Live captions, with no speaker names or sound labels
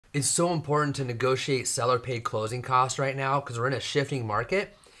It's so important to negotiate seller paid closing costs right now because we're in a shifting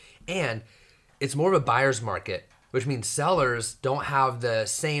market and it's more of a buyer's market, which means sellers don't have the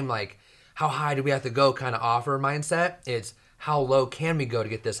same like how high do we have to go kind of offer mindset. It's how low can we go to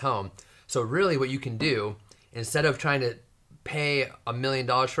get this home. So really what you can do, instead of trying to pay $1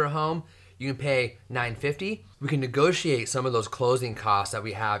 million for a home, you can pay $950. We can negotiate some of those closing costs that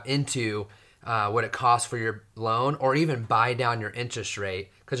we have into what it costs for your loan, or even buy down your interest rate,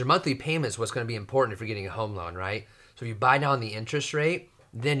 because your monthly payment is what's going to be important if you're getting a home loan, right? So if you buy down the interest rate,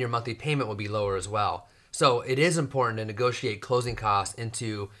 then your monthly payment will be lower as well. So it is important to negotiate closing costs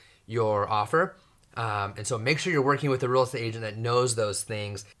into your offer. And so make sure you're working with a real estate agent that knows those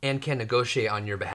things and can negotiate on your behalf.